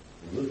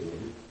and look at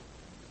it.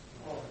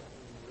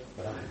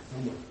 But I had so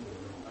much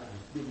going on. I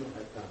just did not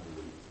have time to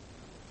read.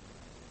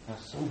 I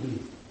was so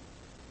busy.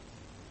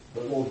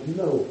 But Lord, you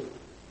know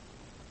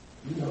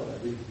I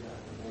busy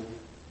I am.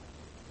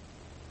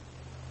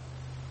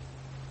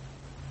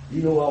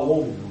 You know I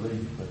wanted to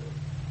read, but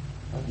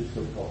I'm just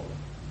so caught up.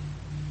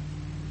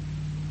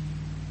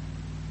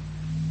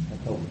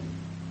 I told you,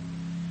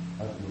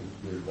 I don't know the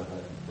Spirit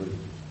behind the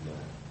preachers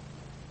tonight.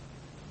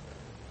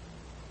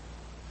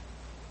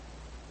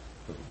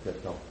 But he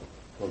kept off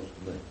close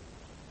to me.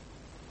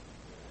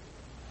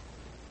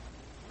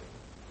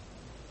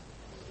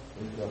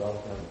 We've got all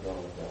kinds of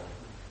gods out.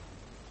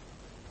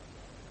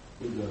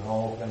 We've got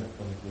all kinds of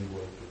things we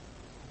worship.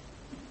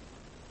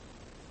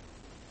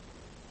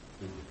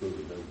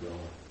 fully know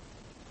God.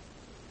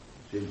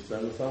 She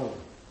sang a song.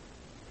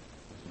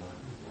 It's my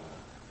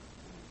desire.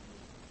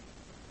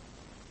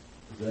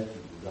 Is that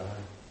your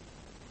desire?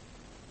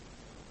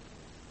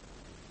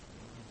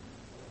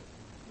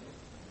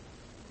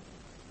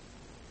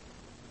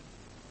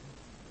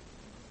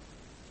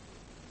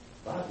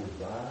 If I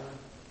desire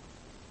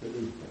to do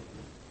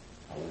something,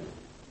 I will.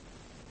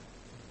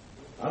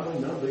 I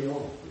mean, I'll be honest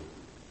with you.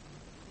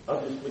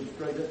 I'll just be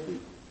straight up with you.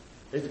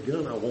 There's a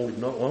gun I wanted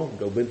not long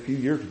ago, been a few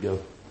years ago.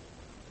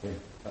 And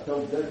I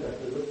told Judge, I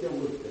said, let's go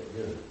look at that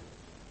gun.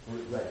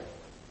 Where's that?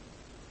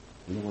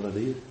 You know what I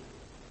did?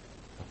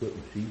 I put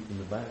my sheath in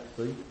the back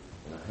seat,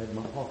 and I had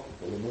my pocket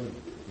full of money. It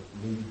was just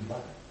needed to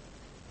buy.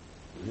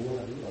 You know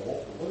what I did? I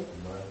walked away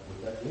from mine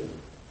with that gun.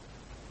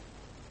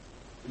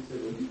 He said,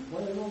 well, you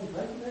planning on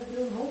taking that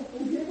gun home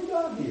before you ever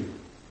got here?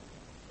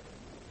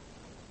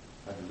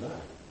 I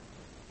desire.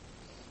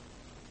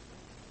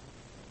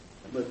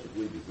 How much have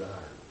we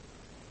desired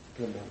to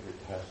come out here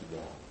to the house of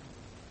God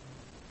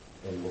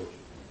and worship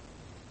Him?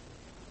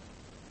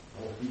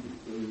 Oh, if you could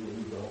see what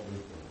He's all been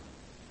from.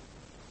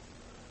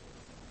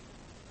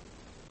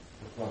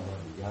 That's why my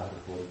desire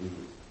before He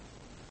was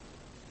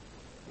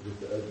just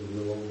the ugly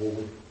little old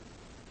boy.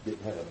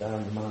 Didn't have a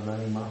dime to my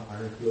name. My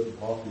parents wasn't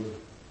popular.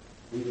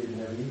 We didn't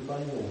have anything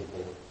going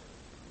for us.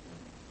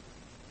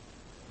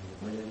 And a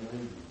man named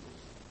Jesus.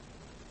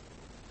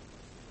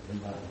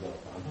 Everybody was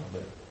up on my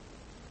back.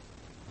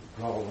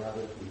 Crawled right up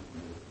with me.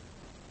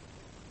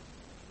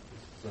 He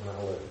said, I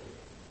love you.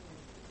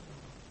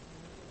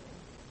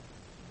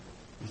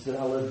 He said,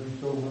 I love you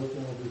so much, I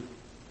do.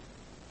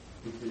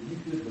 He said, you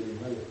could be in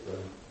hell,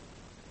 son.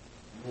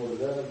 You know what it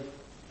does?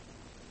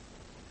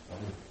 I'm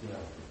going to get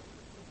out of here.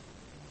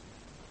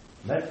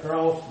 And that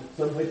cross that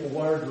some people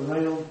wear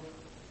around,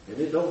 and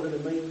it don't really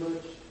mean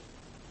much,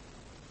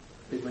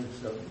 it means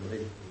something to me.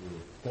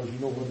 Because you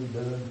know what He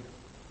done?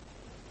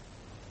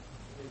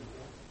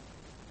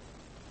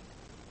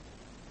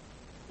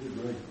 He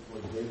raised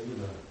what He gave you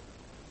now.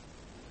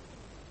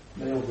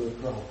 Nailed to the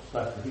cross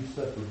after He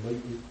suffered me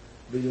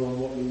beyond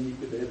what you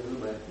could ever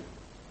imagine.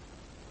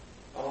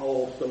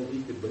 All so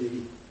He could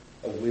be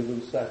a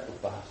willing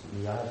sacrifice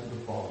in the eyes of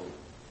the Father.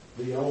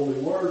 The only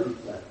worthy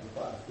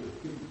sacrifice to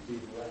accuse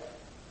His wrath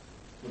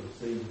for the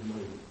sins of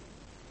me.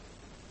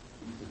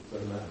 He said,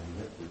 son, I am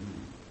meant for you.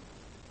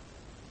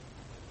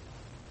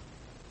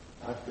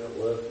 I felt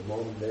love from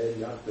Mom and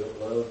Daddy. I felt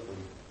love from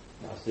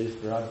my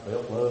sister. I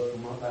felt love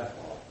from my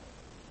papa.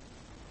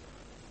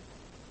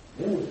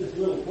 Them was just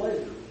little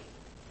pleasures.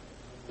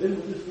 Them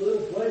was just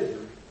little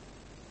pleasures.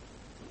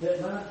 But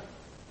that night,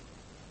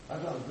 I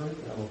got a drink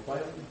out of a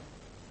fountain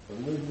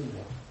from living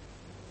water.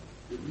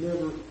 It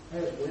never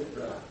has went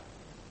dry.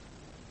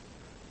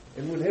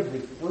 And when every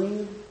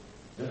friend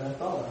that I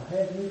thought I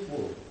had in this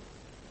world,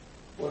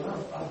 when I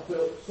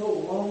felt so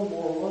alone,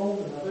 more alone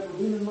than I've ever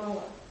been in my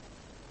life.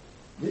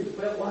 It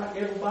felt like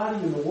everybody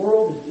in the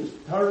world is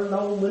just turned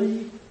on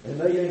me, and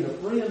they ain't a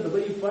friend to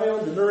be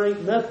found, and there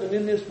ain't nothing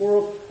in this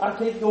world. I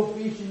can't go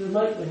fishing to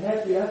make me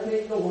happy. I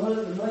can't go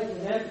hunting to make me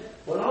happy.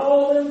 When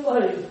all them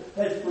things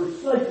had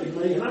forsaken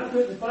me, and I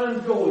couldn't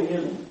find joy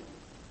in them,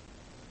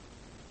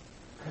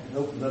 I can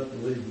open up the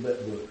lid of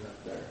that book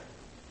right there.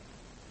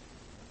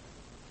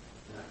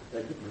 And I can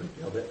take a drink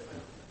out of that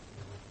fountain.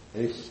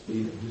 And it's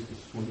still just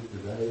as sweet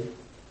today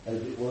as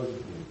it was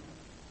then.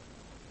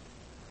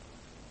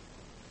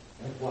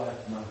 That's why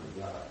it's my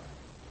desire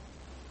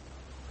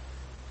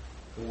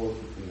to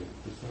worship Him,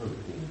 to serve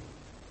Him.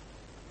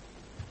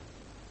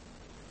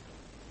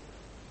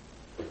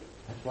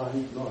 That's why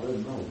He's not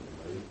unknown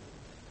to me.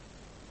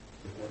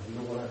 Because you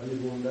know what I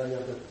did one day? I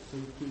got to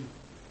see Him,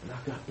 and I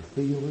got to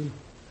feel Him.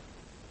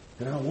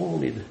 And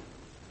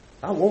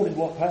I wanted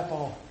what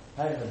Papa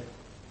had.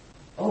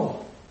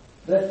 Oh,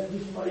 that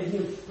just made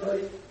him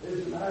straight as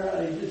an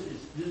arrow. Just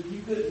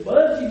you couldn't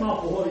budge him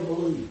off of what he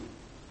believed.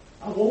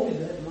 I wanted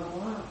that in my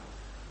life.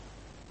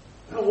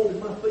 I wanted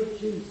my feet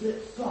shoes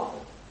set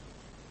solid.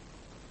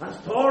 I was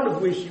tired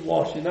of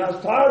wishy-washy, and I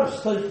was tired of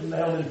sleeping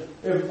down in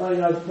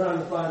everything I was trying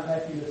to find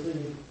happiness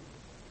in.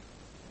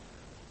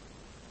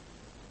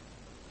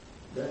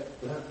 That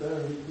right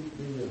there, He picked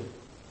me up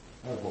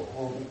out of a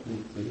horrible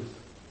pit,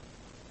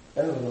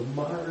 out of a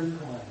miry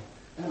clay.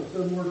 Out of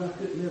somewhere I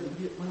could never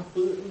get my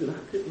foot in, and I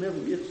could never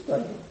get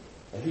stable.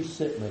 And He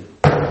set me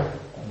on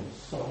a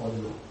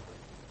solid rock.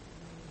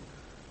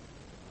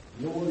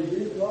 You know what He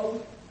did, Father?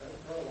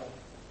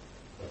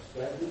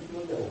 Established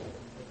my goal.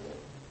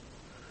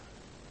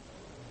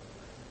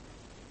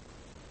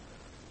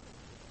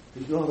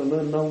 He's not an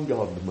unknown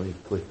God to me,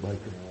 Cliff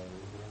Baker.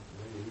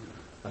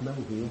 I know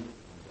Him,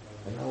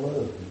 and I love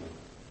Him.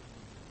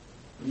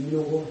 And you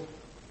know what?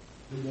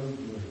 He knows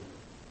me,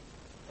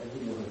 and He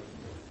loves me.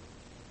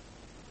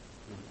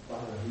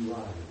 Father, He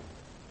loves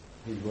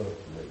me. He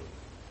loves me.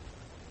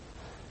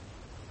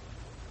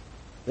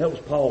 That was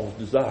Paul's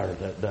desire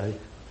that day.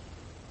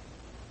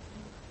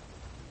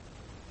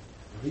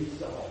 He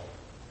saw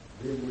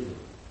them men.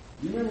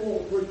 You remember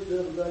what we preached the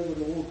other day when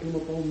the Lord came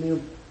upon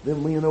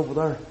them men over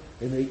there?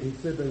 And he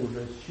said they were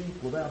as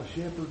sheep without a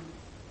shepherd.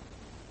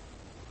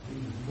 He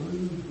was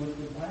moved with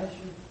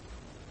compassion.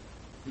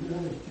 You know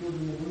his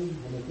children were moved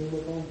when they came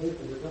up on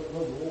people that don't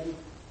know the Lord,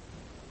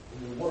 and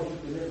they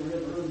worshiping every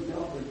other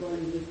godly thing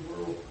in this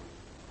world.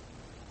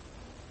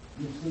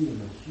 You see them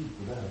as sheep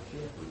without a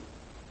shepherd.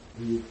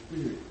 The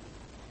Spirit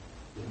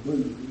will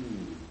move in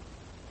you,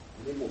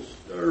 and it will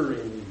stir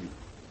in you.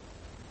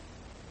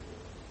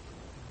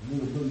 You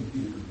will move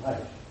you to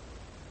compassion.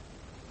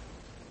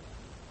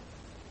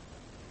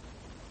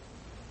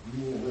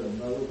 You will let them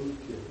know who the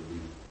shepherd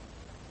is.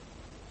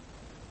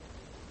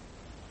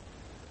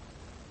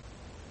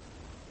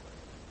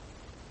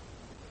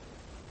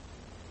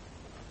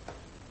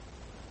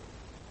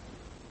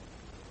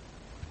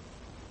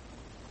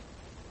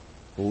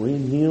 For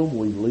in him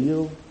we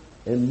live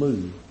and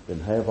move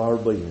and have our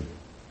being,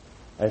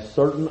 as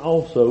certain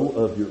also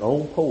of your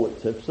own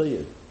poets have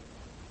said.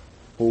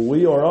 For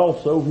we are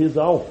also his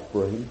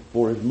offspring,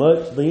 for as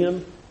much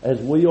then as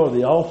we are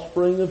the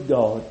offspring of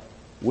God,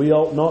 we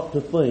ought not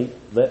to think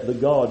that the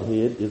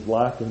Godhead is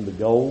likened to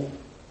gold,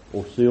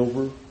 or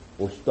silver,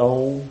 or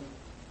stone,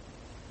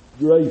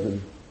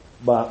 graven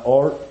by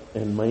art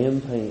and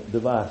man's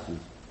devices.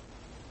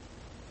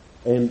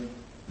 And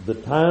the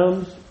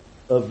times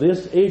of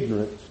this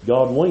ignorance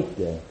God winked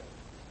at,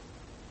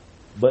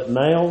 but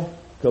now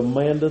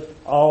commandeth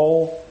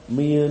all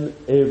men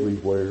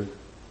everywhere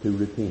to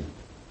repent,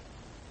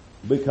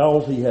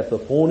 because he hath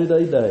appointed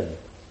a day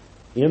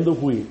in the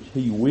which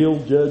he will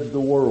judge the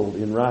world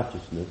in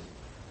righteousness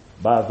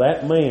by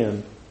that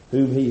man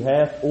whom he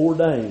hath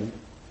ordained,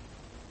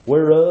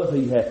 whereof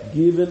he hath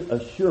given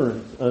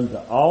assurance unto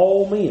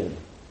all men,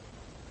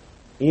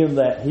 in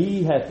that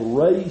he hath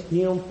raised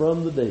him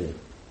from the dead.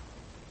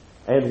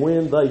 And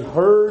when they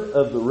heard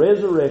of the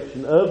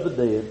resurrection of the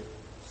dead,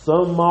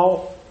 some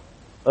mocked,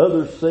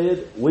 others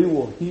said, We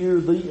will hear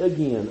thee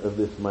again of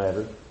this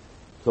matter.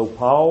 So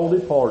Paul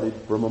departed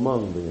from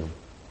among them.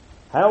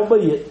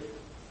 Howbeit,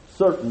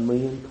 certain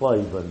men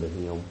clave unto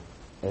him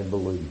and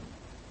believed,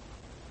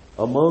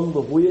 among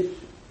the which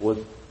was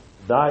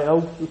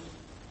Dionysus,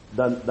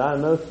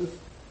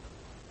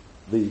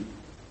 the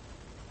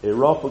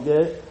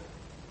Areopagite,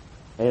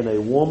 and a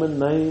woman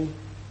named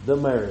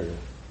Damaris,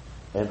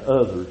 and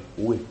others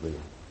with them.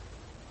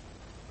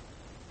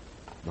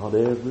 Not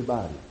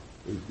everybody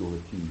is going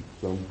to choose.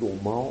 Some's going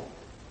to mock.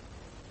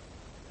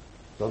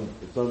 Some's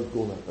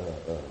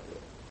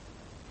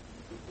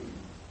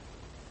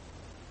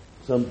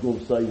going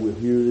to say, we'll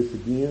hear this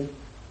again.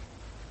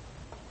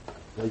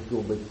 There's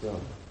going to be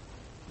some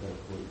that'll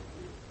quit.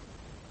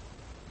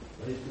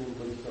 There's going to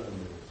be some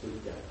that'll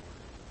seek out.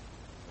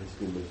 There's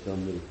going to be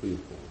some that'll feel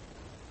for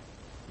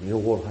it. You know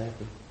what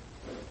happened?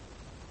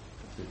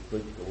 I said,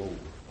 seek the Lord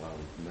while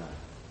he's nigh.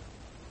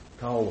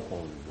 Call upon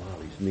him while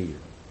he's near.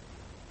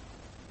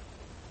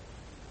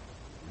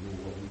 You know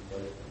what he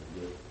said?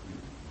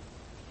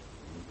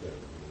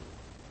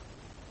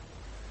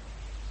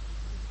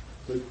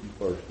 Seek ye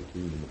first the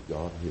kingdom of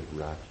God and his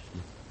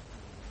righteousness.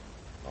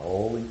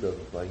 All these other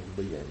things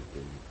will be added to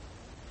you.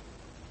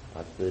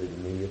 I've said it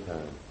many a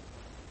time.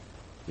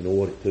 You know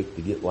what it took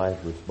to get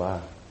Lazarus by?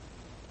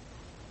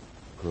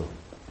 Crumbs.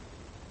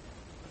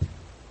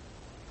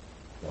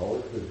 That's all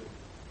it took.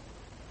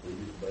 We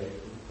just begged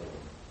for the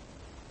crumbs.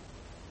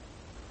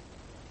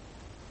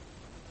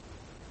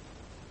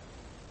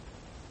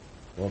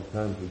 A lot of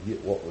times we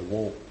get what we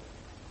want,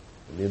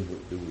 and then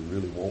do we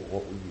really want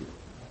what we get?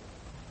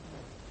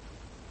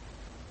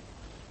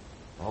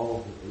 All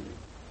of it is.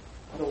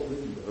 I don't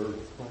need the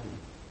earth's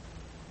things.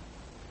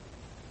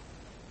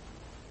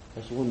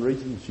 That's one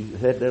reason she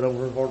had that on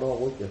her heart all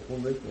week. That's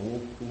one reason I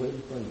want to go ahead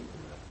and sing it.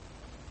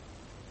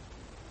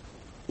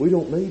 We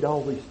don't need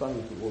all these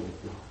things the Lord has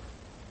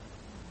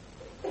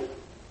got.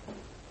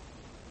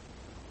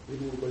 It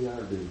will be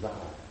our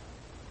desire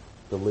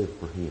to live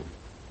for him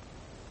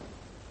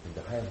and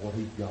to have what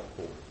he's got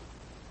for us.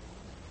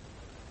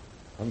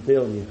 I'm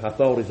telling you, I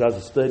thought as I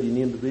was studying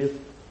into this,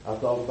 I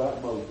thought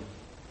about Moses.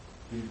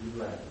 Jesus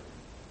Lazarus,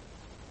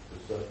 the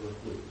supper of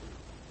affliction,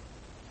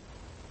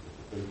 with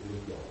the people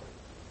of God,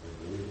 and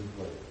the living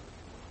place,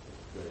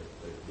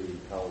 that's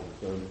being called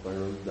the son of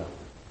Pharaoh's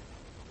daughter.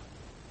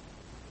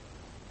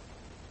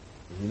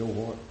 And you know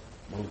what?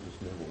 Moses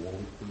never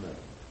wanted to know.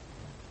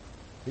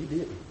 He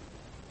didn't.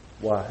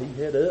 Why,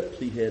 he had ups,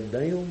 he had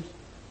downs,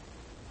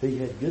 he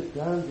had good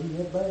times, he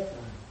had bad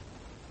times.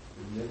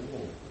 He never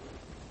wanted to know.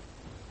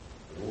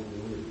 The Lord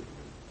delivered him.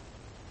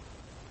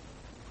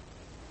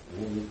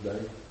 One of these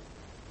days,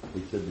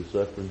 he said the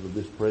sufferings of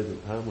this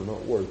present time are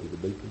not worthy to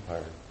be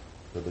compared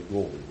to the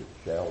glory that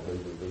shall be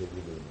revealed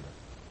within us.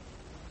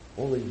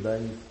 One of these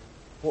days,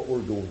 what we're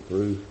going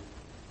through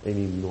ain't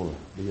even going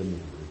to be a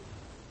memory.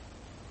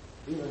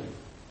 You know,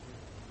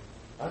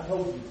 I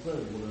told you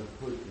Sunday when I was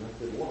preaching, I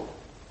said, Lord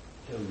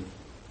chose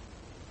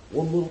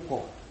one little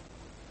part,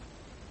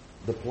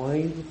 the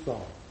plains of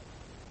Saul,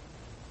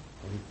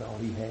 and he thought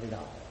he had it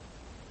all.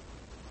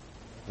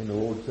 And the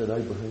Lord said,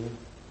 Abraham,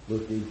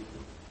 look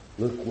eastward,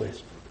 look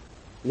westward,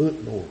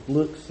 look north,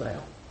 look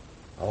south.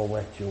 All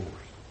that's yours.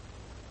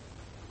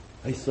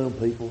 There's some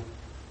people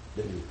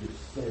that are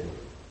just settled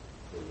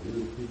for a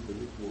little piece of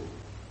this world.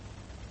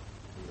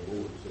 And the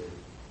Lord said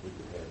we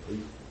could have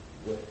east,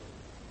 west,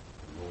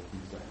 and north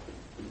and south.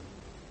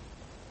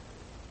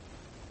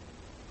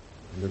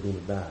 And they're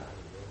going to die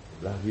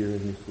right here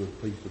in this little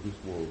piece of this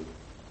world.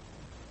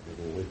 They're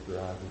going to lift their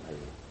eyes in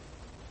hell.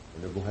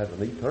 And they're going to have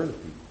an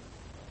eternity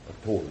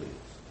of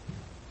torments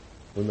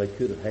when they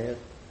could have had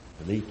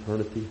an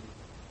eternity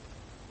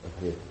of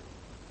heaven.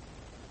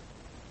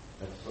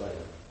 That's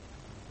sad.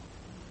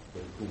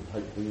 But it's going to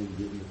take them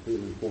getting the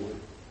feeling for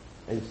it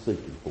and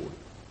seeking for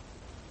it.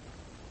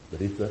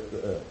 But it's up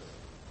to us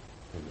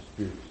and the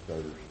Spirit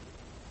stirs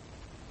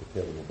to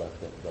tell them about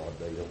that God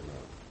they don't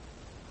know.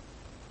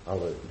 I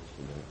love this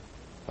tonight.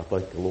 I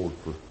thank the Lord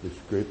for this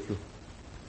scripture.